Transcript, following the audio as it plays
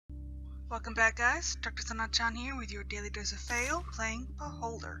Welcome back, guys. Dr. Sanachan here with your daily dose of fail, playing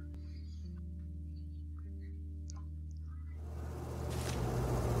Beholder.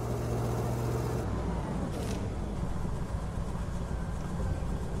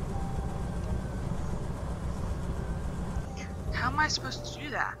 How am I supposed to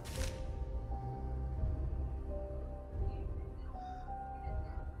do that?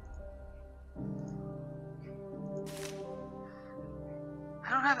 I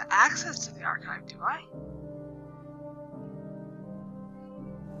don't have access to the archive, do I?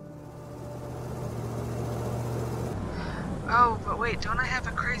 Oh, but wait, don't I have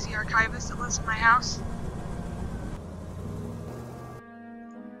a crazy archivist that lives in my house?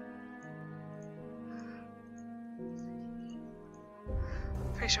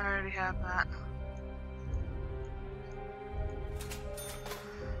 Pretty sure I already have that.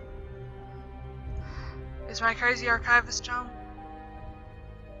 Is my crazy archivist Joan?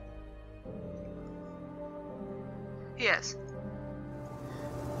 Yes.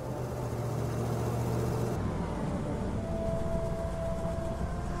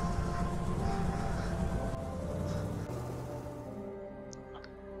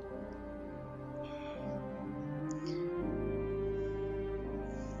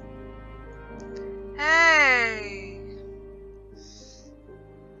 Hey!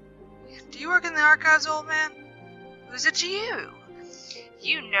 Do you work in the archives, old man? Who's it to you?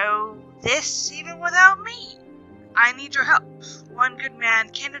 You know this even without me. I need your help. One good man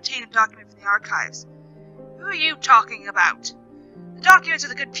can't obtain a document from the archives. Who are you talking about? The documents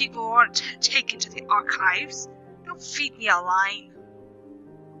of the good people aren't taken to the archives. Don't feed me a line.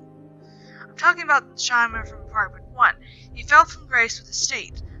 I'm talking about the shaman from Apartment 1. He fell from grace with the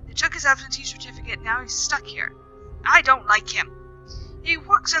state. They took his absentee certificate, now he's stuck here. I don't like him. He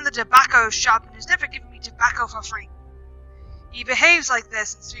works in the tobacco shop and has never given me tobacco for free. He behaves like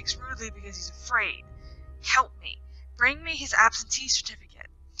this and speaks rudely because he's afraid. Help me. Bring me his absentee certificate.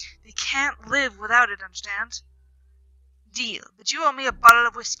 They can't live without it, understand? Deal, but you owe me a bottle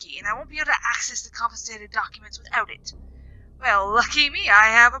of whiskey, and I won't be able to access the confiscated documents without it. Well, lucky me, I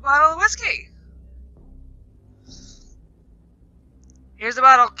have a bottle of whiskey. Here's the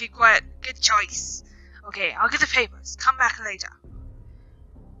bottle, keep quiet. Good choice. Okay, I'll get the papers. Come back later.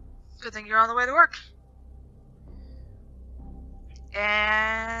 Good thing you're on the way to work.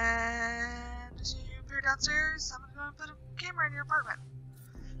 And as you appear downstairs, I'm going to put a camera in your apartment.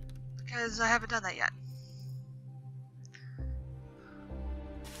 Because I haven't done that yet.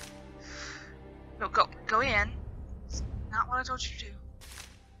 No, go in. It's not what I told you to do.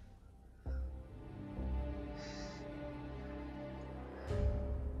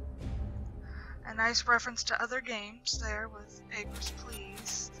 A nice reference to other games there with Papers,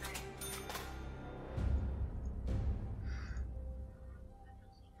 Please thing.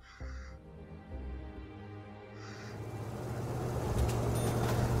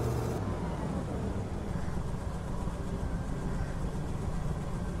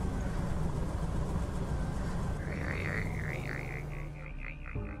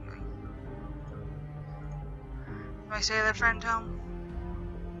 Do I say that friend home?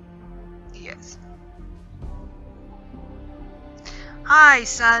 Yes. Hi,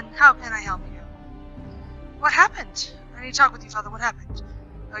 son. How can I help you? What happened? I need to talk with you, Father. What happened?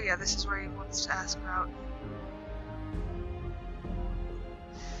 Oh yeah, this is where he wants to ask about.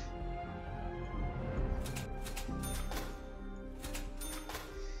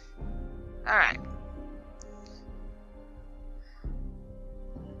 Alright.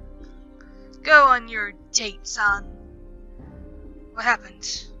 Go on your date, son. What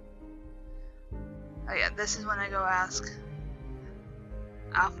happened? Oh yeah, this is when I go ask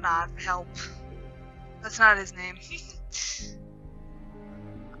Alfnad for help. That's not his name. It's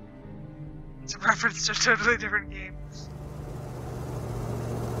a reference to a totally different game.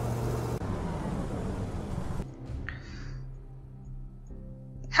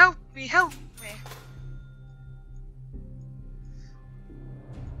 Help me, help me.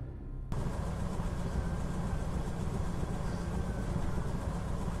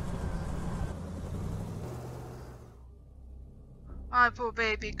 My poor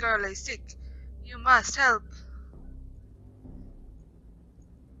baby girl is sick. You must help.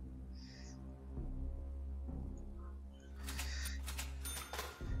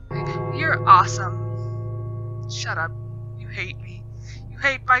 You're awesome. Shut up. You hate me. You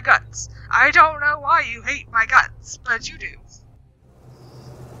hate my guts. I don't know why you hate my guts, but you do.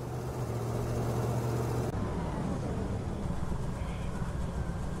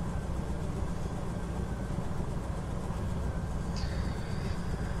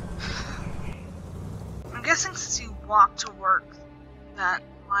 I'm guessing since you walk to work that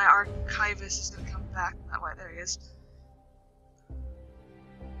my my archivist is gonna come back that way. There he is.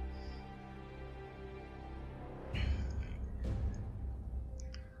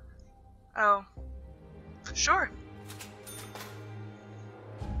 Oh. Sure.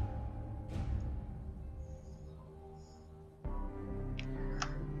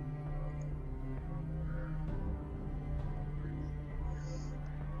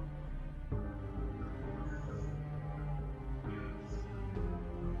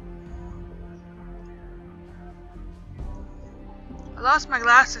 I lost my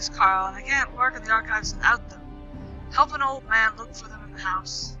glasses, Carl, and I can't work in the archives without them. Help an old man look for them in the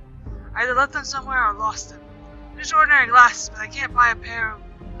house. I either left them somewhere or lost them. They're just ordinary glasses, but I can't buy a pair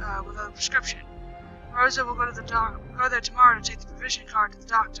without a prescription. Rosa will go there tomorrow to take the provision card to the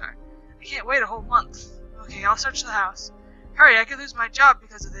doctor. I can't wait a whole month. Okay, I'll search the house. Hurry, I could lose my job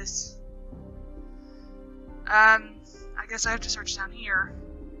because of this. I guess I have to search down here.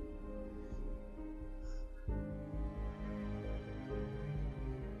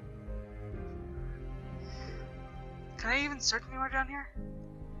 Can I even search anywhere down here?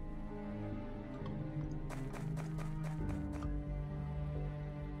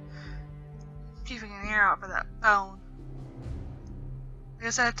 Keeping an ear out for that phone. I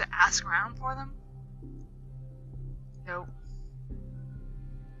guess I have to ask around for them? Nope.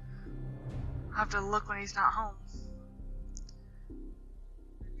 I'll have to look when he's not home.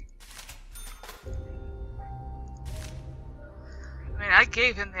 I mean, I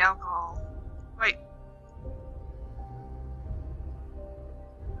gave him the alcohol. Wait.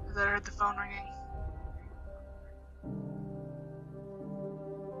 I thought I heard the phone ringing.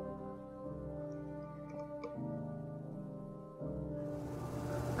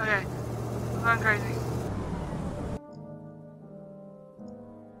 Okay, I'm going crazy.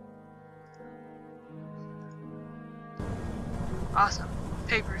 Awesome.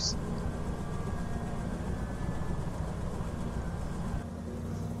 Papers.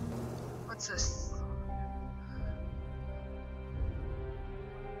 What's this?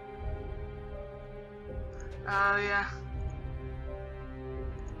 Oh, yeah.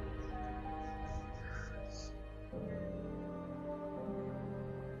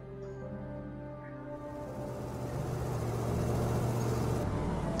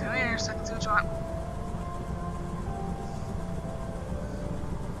 Come here, so I can see what you want.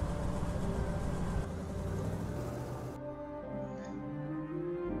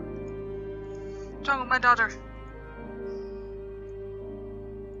 What's wrong with my daughter?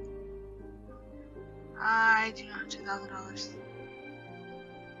 I do not have $2,000.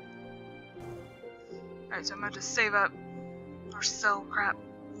 Alright, so I'm going to save up or sell crap.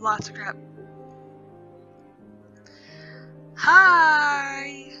 Lots of crap.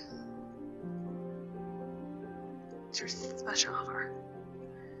 Hi! What's your special offer?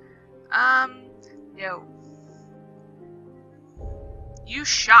 Yo. You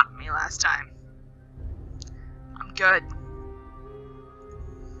shot me last time. I'm good.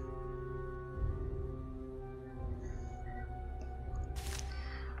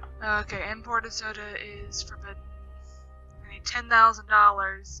 Okay, imported soda is forbidden. I need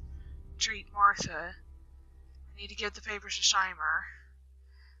 $10,000 to treat Martha. I need to get the papers to Shimer.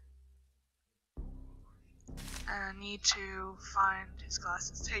 And I need to find his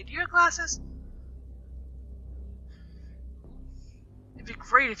glasses. Hey, do you have glasses? It'd be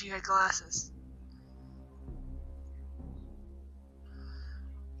great if you had glasses.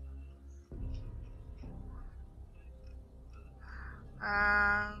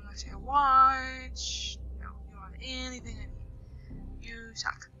 Let's see, a watch. No, you don't have anything I need. You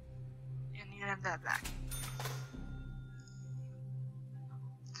suck. And you have that back.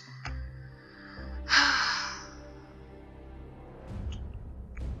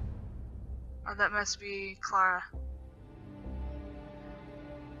 Oh, that must be Clara.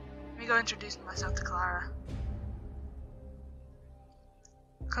 Let me go introduce myself to Clara.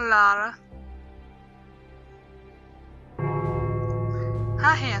 Clara.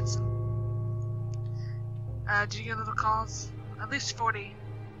 Hi, handsome. Did you get little calls? At least 40.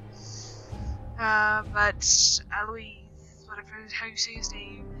 But Eloise, whatever how you say his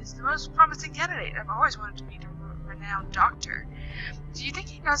name, is the most promising candidate. I've always wanted to meet a renowned doctor. Do you think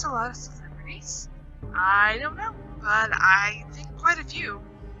he knows a lot of celebrities? I don't know, but I think quite a few.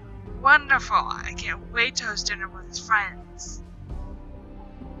 Wonderful. I can't wait to host dinner with his friends.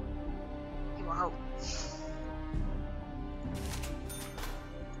 You will hope.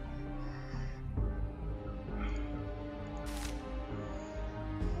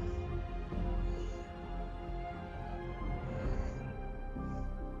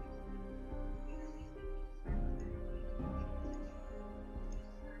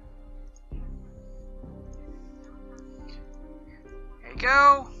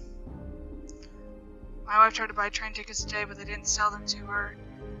 go. My wife tried to buy train tickets today, but they didn't sell them to her.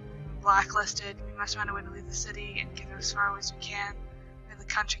 We're blacklisted. We must find a way to leave the city and get as far away as we can. In the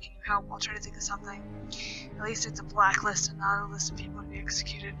country, can you help? I'll try to think of something. At least it's a blacklist and not a list of people to be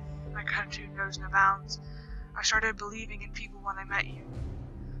executed. My gratitude knows no bounds. I started believing in people when I met you.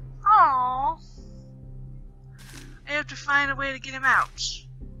 Aww. I have to find a way to get him out.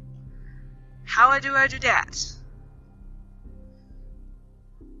 How do I do that?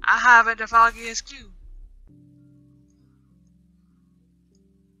 I haven't the foggiest clue.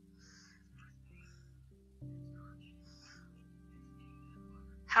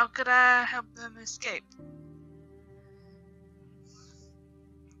 How could I help them escape?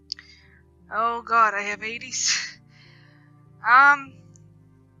 Oh god, I have 80s. Let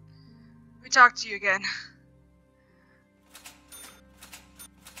me talk to you again.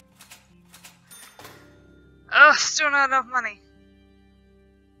 Ugh, still not enough money.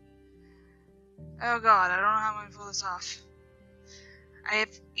 Oh god, I don't know how I'm gonna pull this off. I have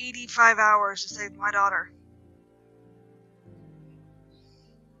 85 hours to save my daughter.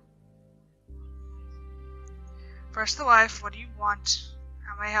 First the wife, what do you want?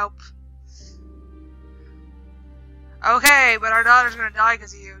 How may I help? Okay, but our daughter's gonna die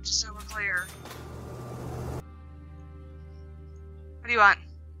because of you, just so we're clear. What do you want?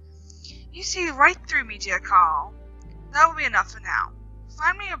 You see right through me, dear Carl. That will be enough for now.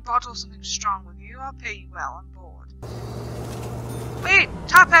 Find me a bottle of something strong with you. I'll pay you well on board. Wait!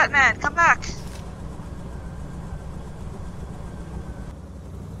 Top Hat Man, come back!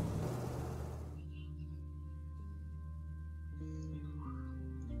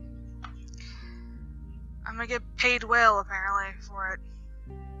 I'm gonna get paid well, apparently, for it.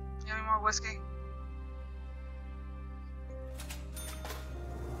 You have any more whiskey?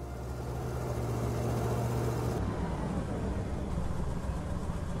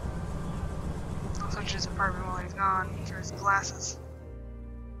 I'll search his apartment while he's gone for his glasses.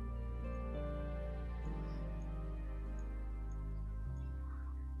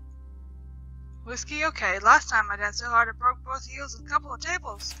 Whiskey? Okay. Last time I danced so hard it broke both heels and a couple of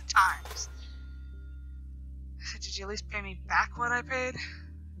tables at times. Did you at least pay me back what I paid?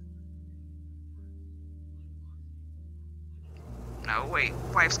 No, wait.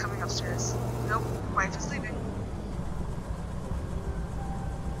 Wife's coming upstairs. Nope. Wife is leaving.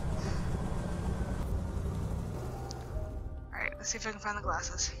 Alright, let's see if I can find the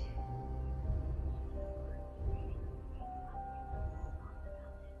glasses.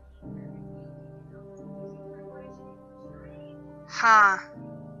 Huh.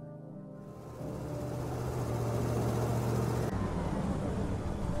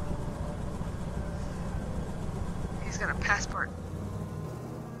 He's got a passport.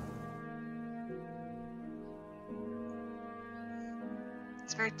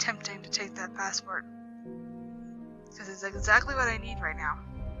 It's very tempting to take that passport. Because it's exactly what I need right now.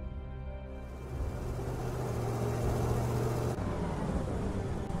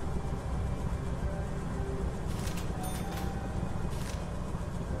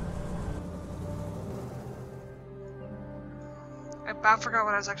 I about forgot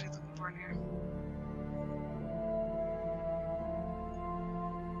what I was actually looking for in here.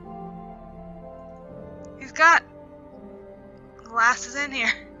 He's got glasses in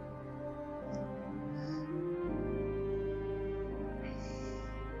here.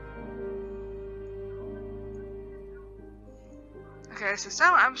 Okay, so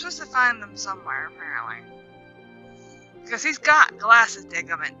I'm supposed to find them somewhere, apparently. Because he's got glasses,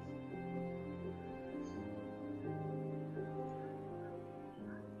 diggamin.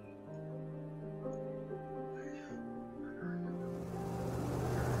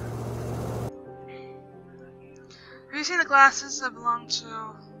 Have you seen the glasses that belong to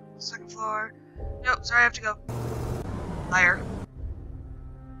the second floor? Nope, sorry, I have to go. Liar.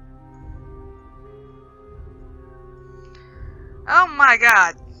 Oh my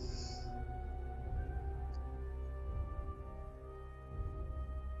god.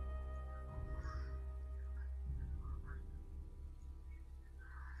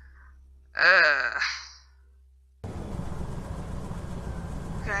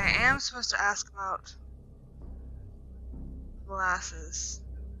 Okay, I am supposed to ask about glasses.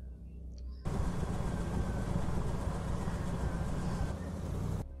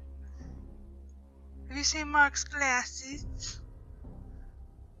 Have you seen Mark's glasses?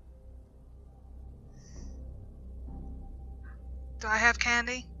 Do I have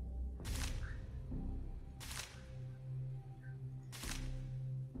candy?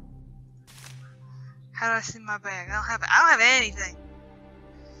 How do I see my bag? I don't have anything.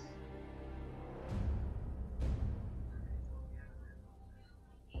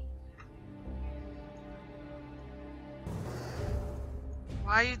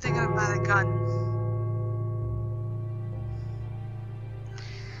 Why are you thinking about a gun?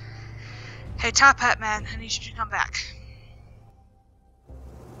 Hey, Top Hat Man, I need you to come back.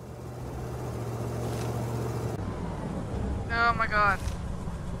 Oh my god.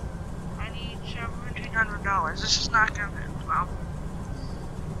 I need $1,700. This is not gonna end well.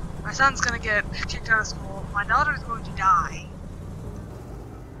 My son's gonna get kicked out of school. My daughter is going to die.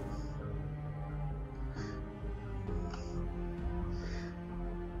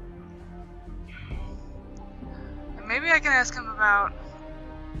 And maybe I can ask him about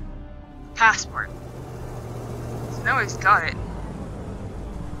passport. So now he's got it.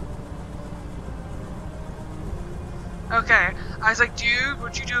 Okay, I was like, dude,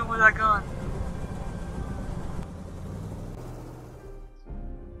 what you doing with that gun?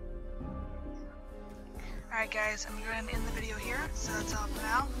 Alright guys, I'm going to end the video here, so that's all for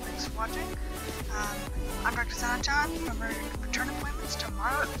now. Thanks for watching. I'm Dr. Sanachan from Return Appointments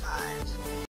tomorrow at 5.